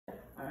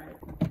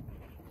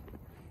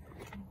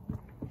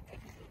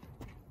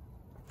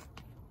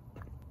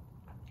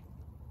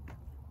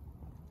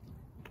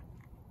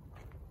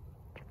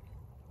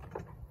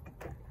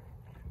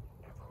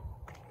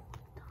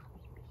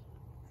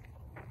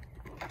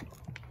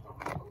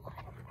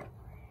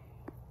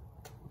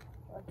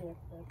at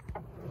this.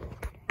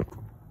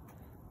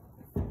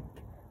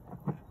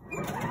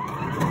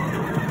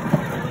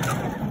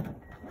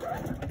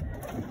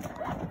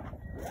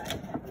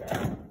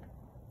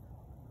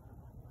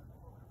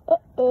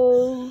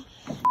 Uh-oh.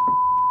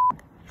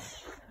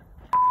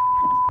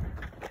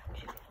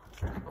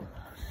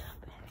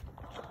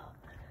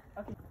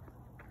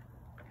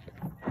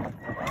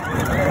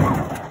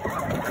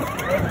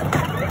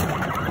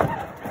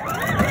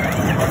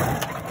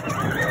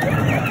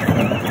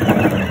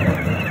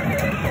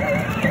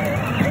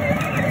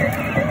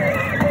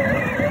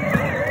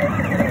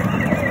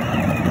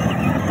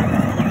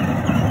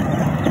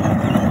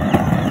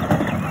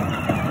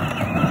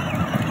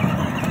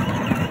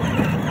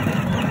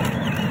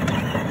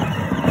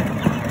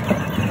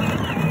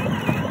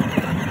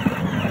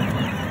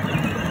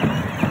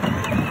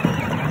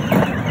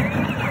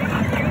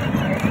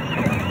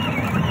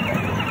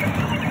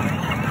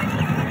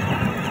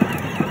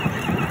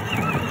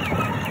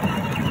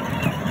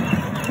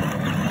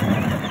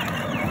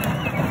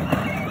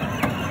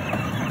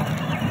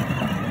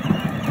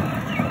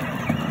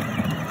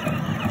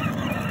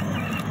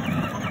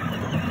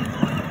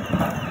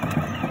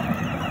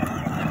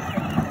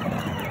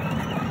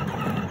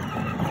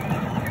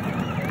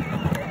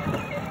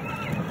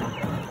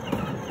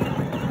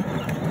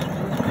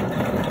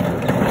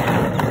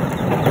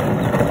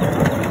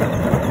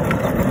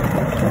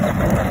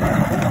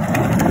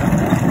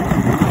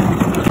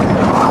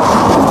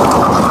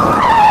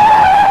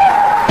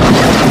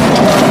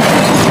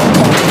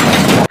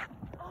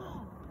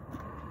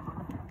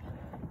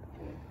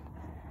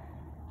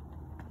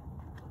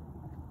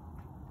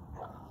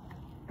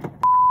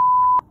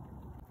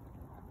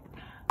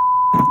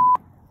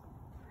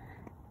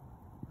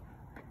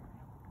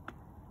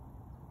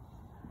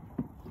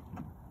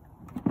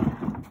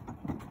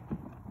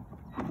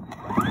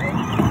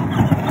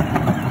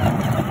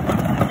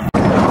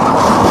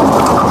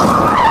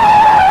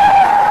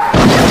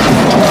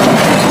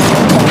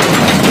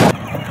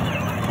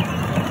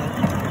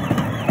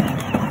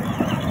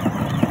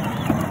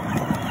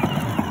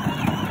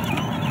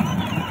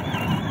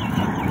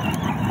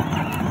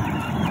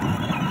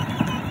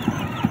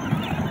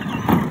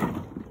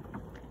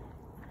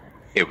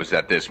 It was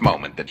at this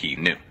moment that he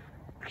knew.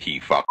 He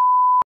fucked.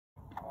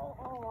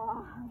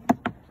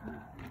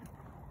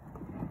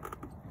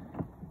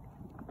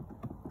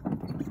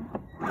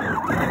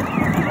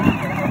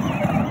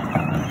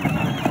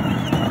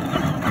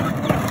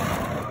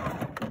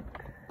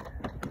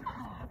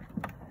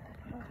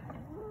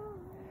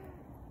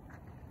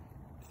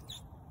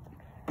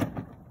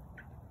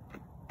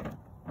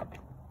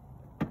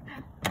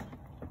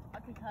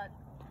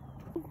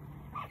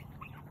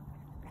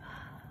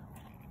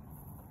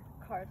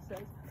 Car says,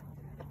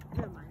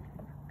 never mind.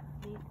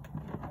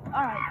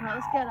 Alright, now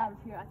let's get out of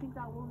here. I think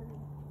that woman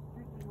is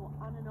drinking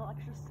on an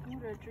electric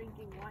scooter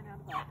drinking wine out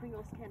of a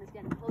Pringles can is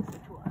getting closer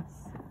to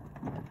us.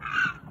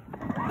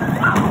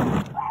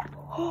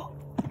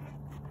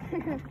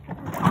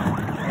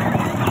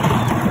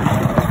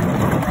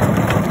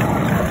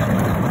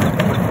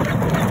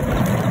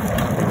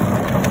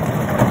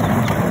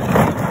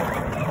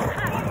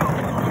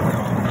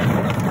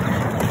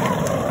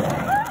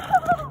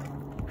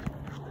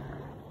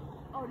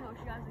 Oh no,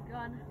 she has a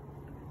gun.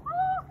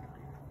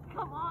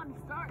 Come on,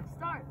 start.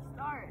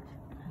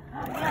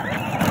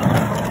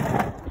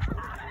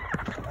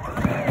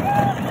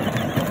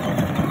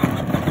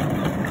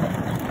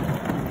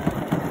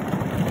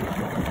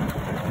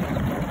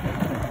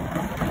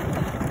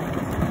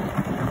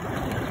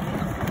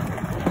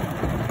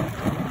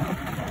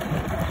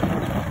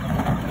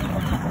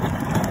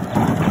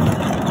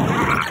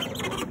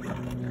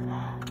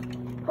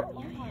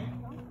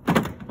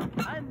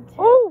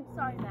 I'm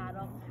sorry,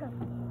 madam.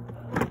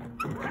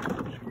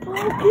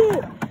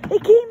 Okay,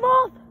 it came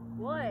off.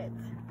 What?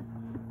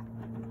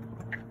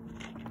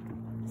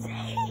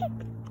 See?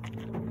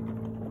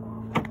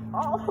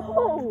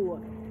 Oh!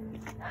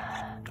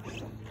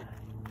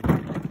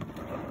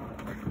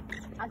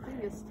 I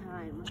think it's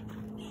time.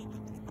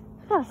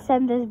 I'll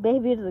send this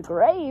baby to the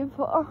grave.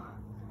 I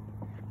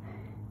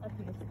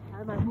think it's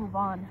time I move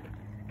on.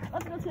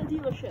 Let's go to the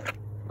dealership.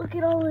 Look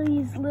at all of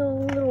these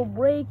little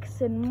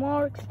breaks and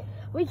marks.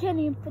 We can't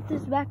even put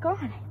this back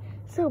on.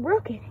 It's so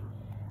broken.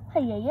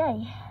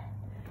 Hey.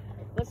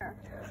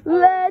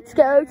 Let's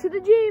go to the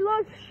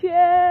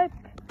dealership.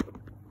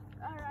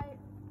 Alright,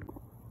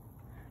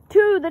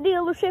 To the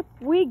dealership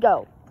we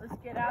go. let's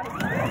get out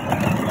of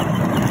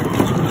here.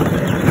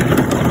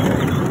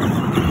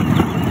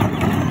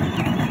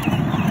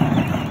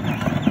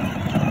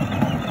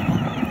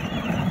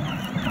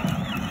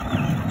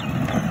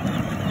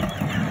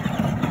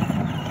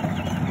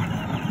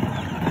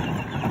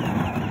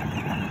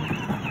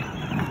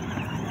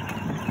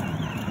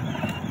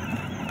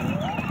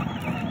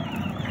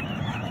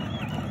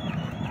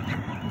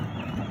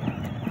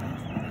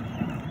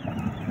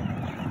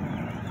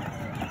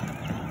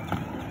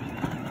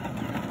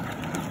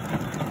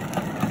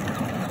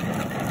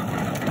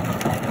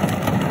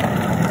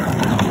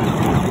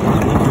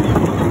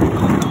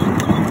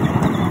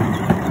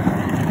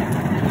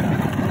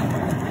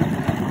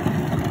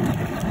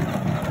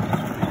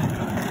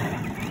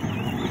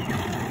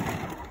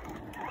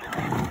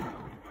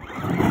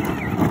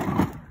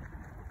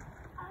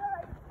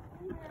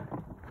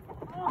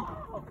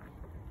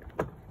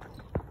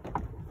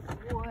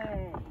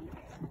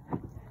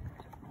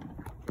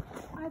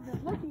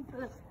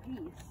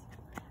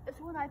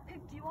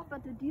 picked you up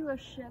at the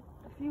dealership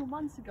a few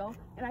months ago,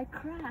 and I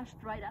crashed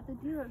right at the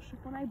dealership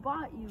when I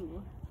bought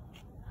you.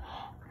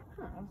 Huh,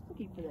 I was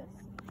looking for this.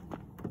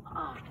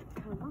 Oh,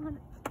 come on.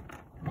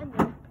 And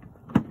then,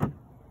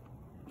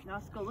 now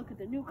let's go look at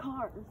the new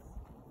cars.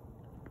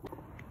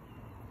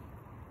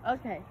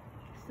 Okay,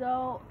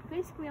 so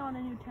basically I want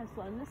a new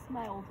Tesla, and this is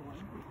my old one.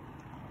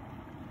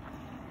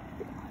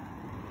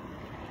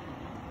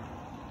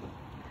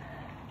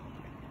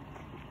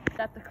 Is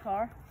that the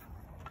car?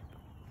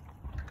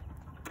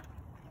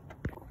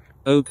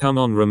 Oh come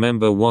on,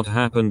 remember what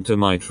happened to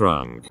my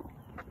trunk?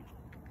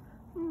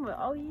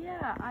 Oh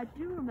yeah, I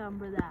do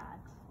remember that.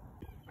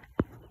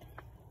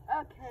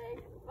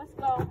 Okay, let's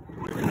go.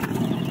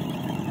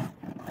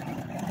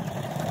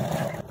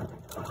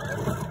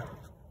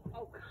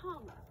 Oh,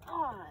 come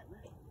on.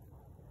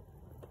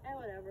 And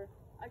whatever,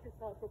 I can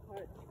sell it for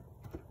parts.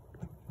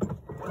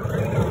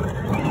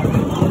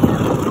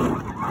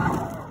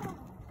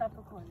 Stop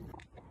recording.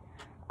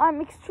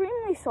 I'm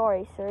extremely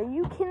sorry, sir.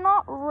 You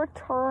cannot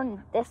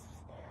return this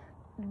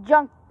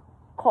junk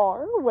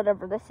car,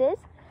 whatever this is,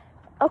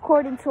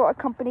 according to our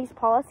company's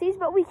policies,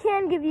 but we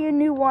can give you a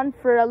new one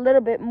for a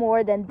little bit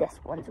more than this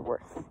one's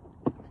worth.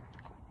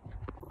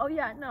 Oh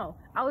yeah, no,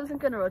 I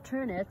wasn't gonna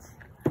return it.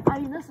 I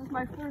mean, this is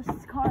my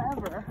first car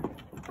ever.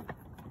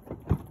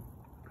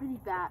 Pretty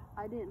bad.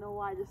 I didn't know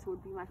why this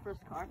would be my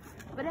first car.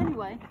 But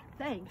anyway,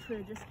 thanks for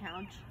the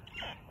discount.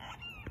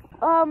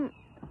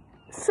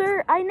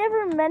 Sir, I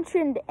never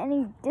mentioned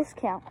any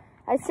discount.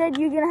 I said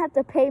you're gonna have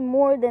to pay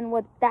more than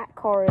what that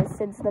car is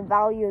since the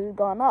value has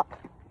gone up.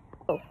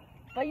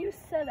 But you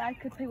said I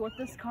could pay what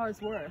this car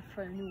is worth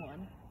for a new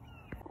one.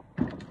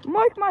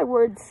 Mark my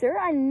words, sir.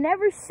 I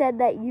never said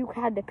that you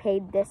had to pay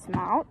this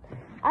amount.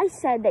 I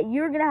said that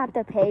you're gonna have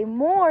to pay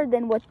more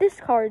than what this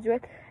car is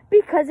worth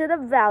because of the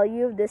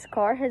value of this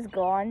car has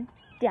gone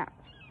down.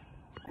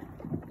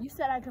 You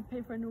said I could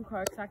pay for a new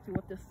car exactly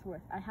what this is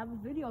worth. I have a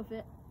video of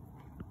it.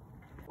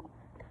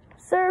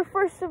 Sir,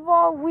 first of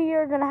all, we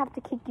are gonna have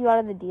to kick you out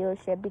of the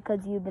dealership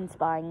because you've been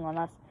spying on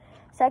us.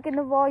 Second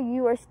of all,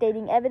 you are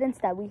stating evidence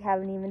that we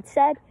haven't even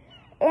said.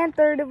 And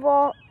third of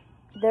all,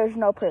 there's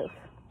no proof.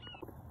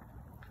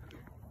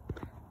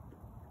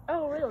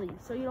 Oh, really?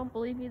 So you don't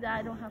believe me that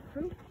I don't have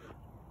proof?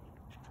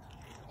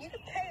 You can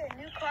pay a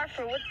new car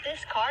for what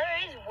this car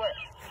is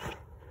worth.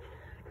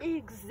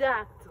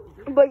 Exactly.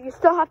 But you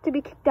still have to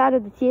be kicked out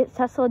of the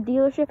Tesla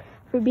dealership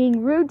for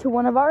being rude to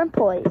one of our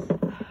employees.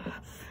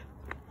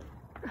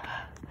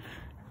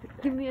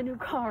 Give me a new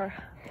car.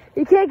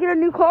 You can't get a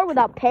new car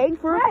without paying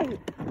for it. Right.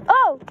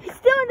 Oh, he's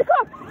still in the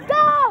car.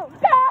 Go!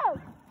 Go! Go!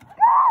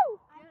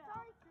 I'm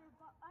sorry, sir,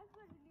 but I'm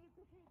going to need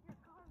to take your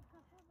car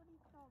because somebody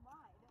stole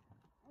mine.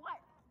 What?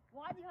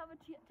 Why do you have a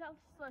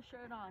Tesla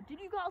shirt on? Did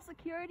you call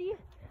security?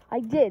 I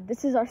did.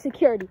 This is our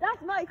security.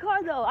 That's my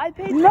car, though. I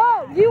paid for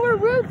No, that. you were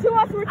rude to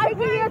us. We're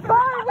taking your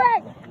car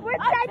away. We're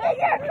taking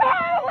your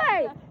car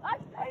away. I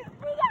paid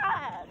for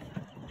that.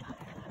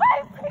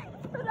 I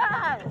paid for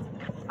that.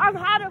 I've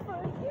had it for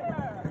a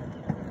year.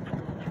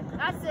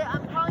 That's it.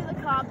 I'm calling the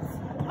cops.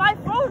 My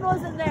phone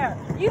wasn't there.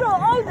 You don't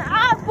own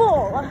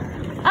Apple.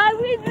 I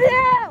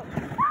will.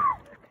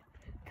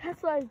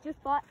 Tesla has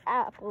just bought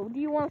Apple. Do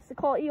you want us to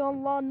call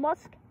Elon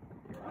Musk?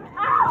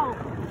 Ow!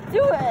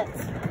 Do it.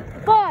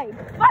 Fine.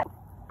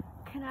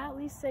 Can I at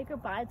least say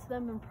goodbye to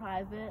them in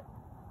private?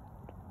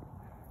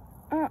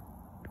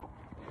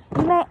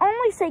 You may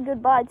only say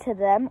goodbye to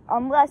them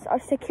unless our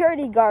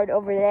security guard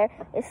over there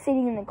is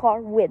sitting in the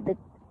car with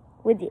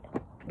you.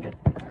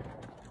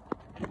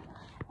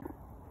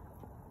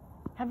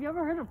 Have you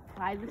ever heard of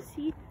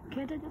privacy?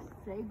 Can't I just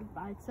say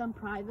goodbye to them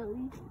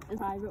privately in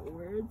private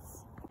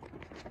words?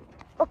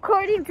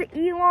 According to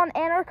Elon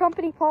and our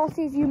company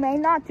policies, you may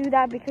not do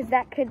that because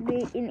that could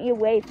be a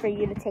way for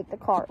you to take the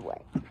car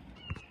away.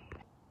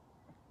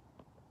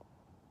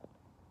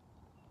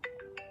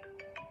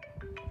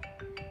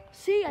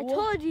 See, I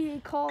told you he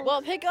called.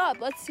 Well, pick up.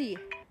 Let's see.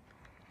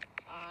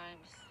 I'm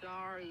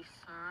sorry,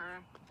 sir,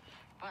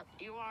 but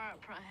you are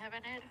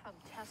prohibited from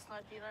Tesla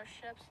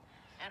dealerships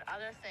and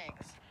other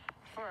things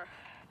for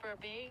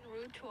being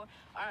rude to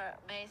our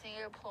amazing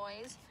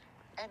employees.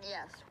 And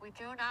yes, we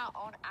do not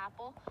own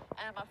Apple,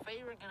 and I'm afraid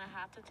we're gonna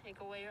have to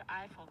take away your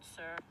iPhone,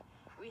 sir.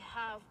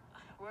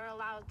 We're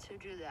allowed to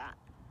do that.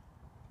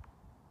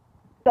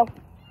 So,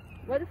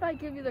 What if I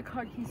give you the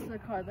car keys to the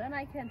car? Then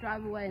I can't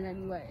drive away in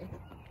any way.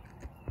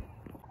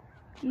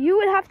 you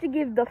would have to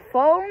give the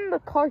phone, the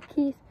car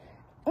keys,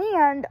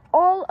 and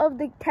all of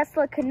the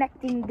Tesla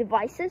connecting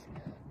devices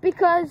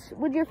because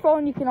with your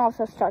phone you can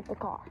also start the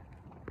car.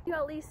 You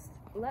at least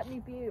let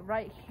me be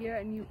right here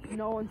and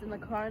no one's in the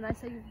car and I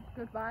say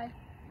goodbye.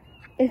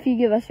 If you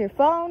give us your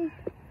phone,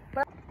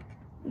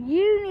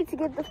 you need to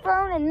get the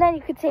phone and then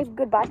you could say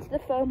goodbye to the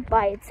phone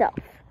by itself.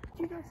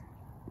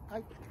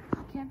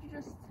 Can't you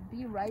just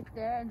be right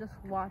there and just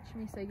watch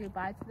me say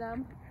goodbye to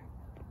them?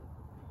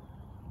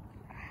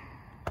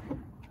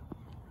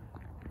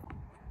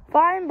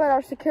 Fine, but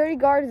our security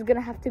guard is going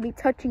to have to be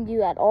touching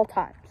you at all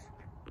times.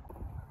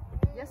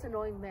 Yes,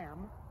 annoying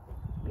ma'am.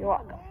 You're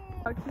welcome.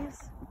 Car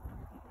keys?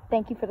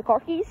 Thank you for the car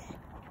keys.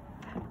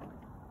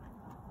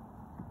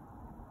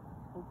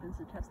 Opens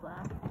the Tesla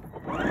app.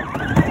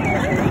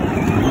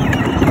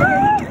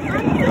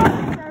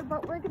 Sir,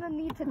 but we're gonna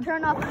need to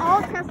turn off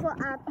all Tesla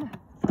apps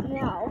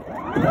now.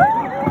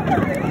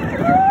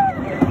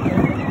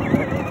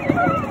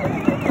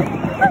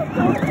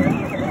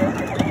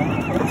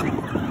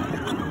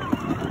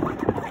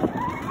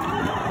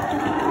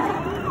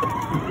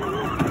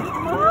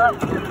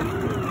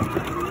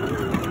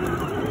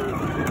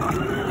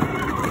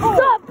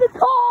 Stop the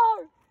car!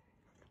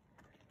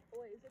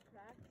 Wait, is it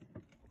cracked?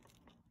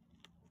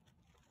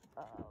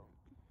 Uh-oh.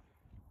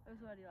 It was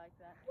already like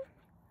that.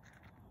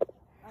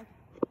 Okay.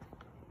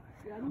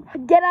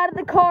 Get out of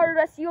the car, or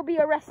else you'll be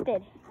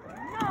arrested.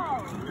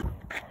 No!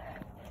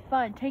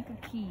 Fine, take the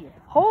key.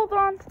 Hold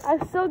on,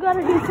 I've still got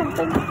to do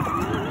something.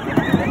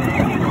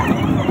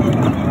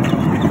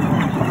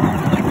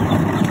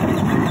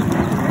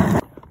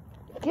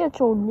 Get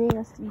your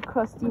nasty,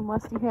 crusty,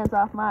 musty hands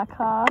off my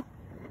car.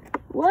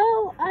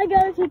 Well, I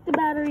gotta take the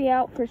battery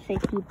out for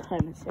safety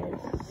premises.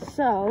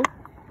 So,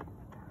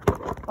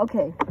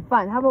 Okay,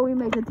 fine. How about we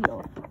make a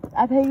deal?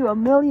 I pay you $1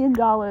 million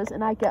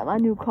and I get my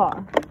new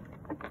car.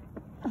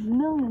 $1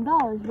 million?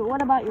 But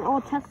what about your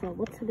old Tesla?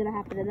 What's gonna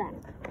happen to that?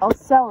 I'll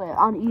sell it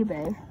on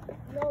eBay.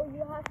 No,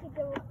 you have to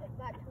give it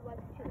back to us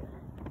too.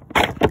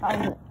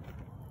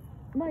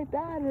 My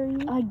battery.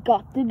 I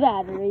got the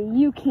battery.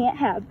 You can't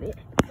have it.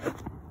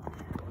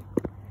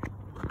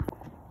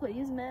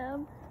 Please,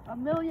 ma'am. $1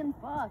 million.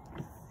 $1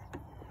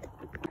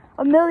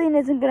 million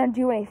isn't gonna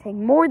do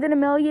anything. More than $1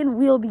 million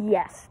will be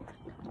yes.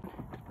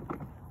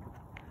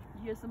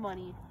 Here's the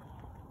money.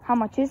 How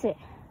much is it?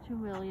 $2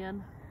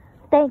 million.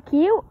 Thank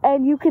you,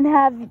 and you can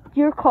have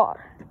your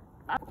car.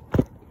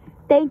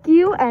 Thank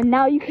you, and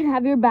now you can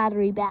have your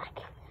battery back.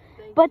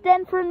 But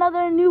then for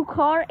another new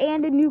car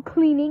and a new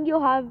cleaning,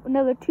 you'll have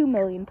another $2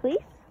 million, please.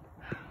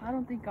 I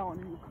don't think I want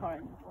a new car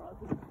anymore. I'll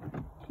just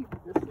keep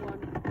this one.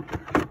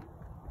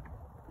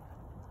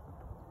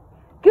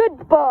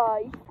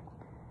 Goodbye.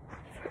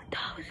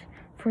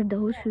 For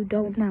those who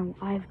don't know,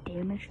 I've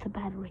damaged the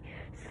battery,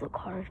 so the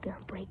car is gonna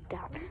break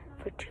down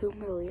for $2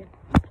 million.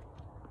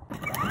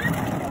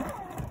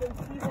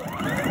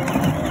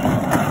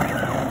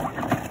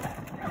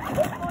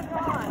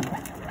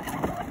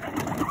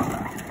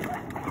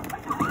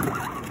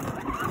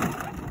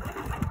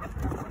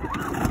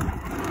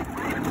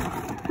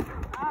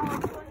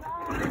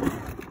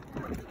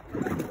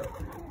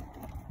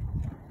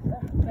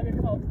 Better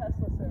call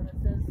Tesla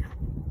services.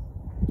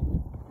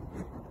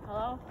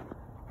 Hello?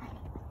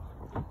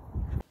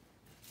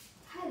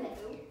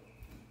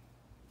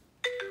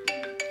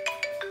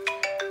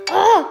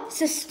 Ah,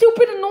 it's a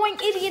stupid, annoying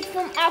idiot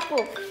from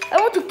Apple. I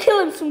want to kill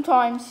him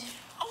sometimes.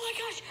 Oh my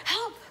gosh,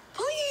 help!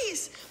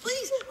 Please!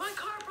 Please! My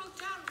car broke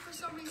down for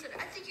some reason.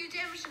 I think you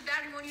damaged the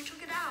battery when you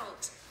took it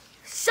out.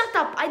 Shut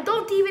up, I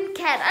don't even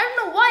care. I don't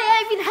know why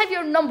I even have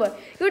your number.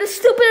 You're the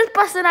stupidest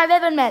person I've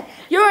ever met.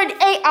 You're an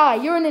AI.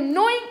 You're an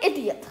annoying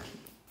idiot.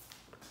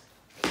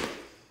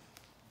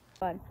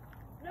 Fun.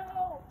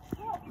 No!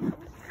 Help! I'm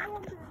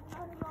stranded.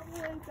 I'm on the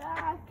way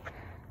back.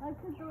 I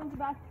took the ones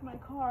back to my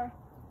car,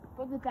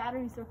 but the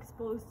batteries are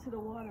exposed to the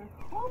water.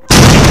 Oh no!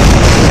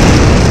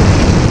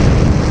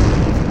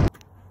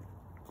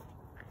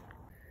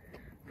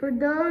 For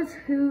those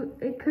who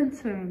it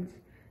concerns,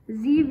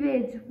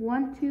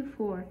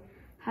 ZVids124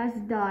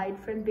 has died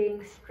from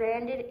being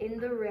stranded in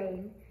the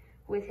rain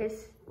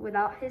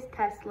without his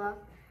Tesla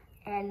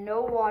and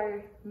no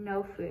water,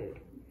 no food.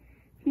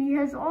 He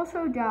has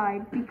also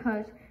died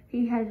because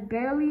he has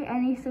barely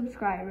any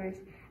subscribers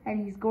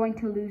and he's going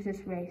to lose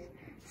this race.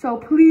 So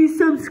please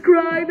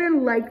subscribe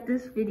and like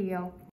this video.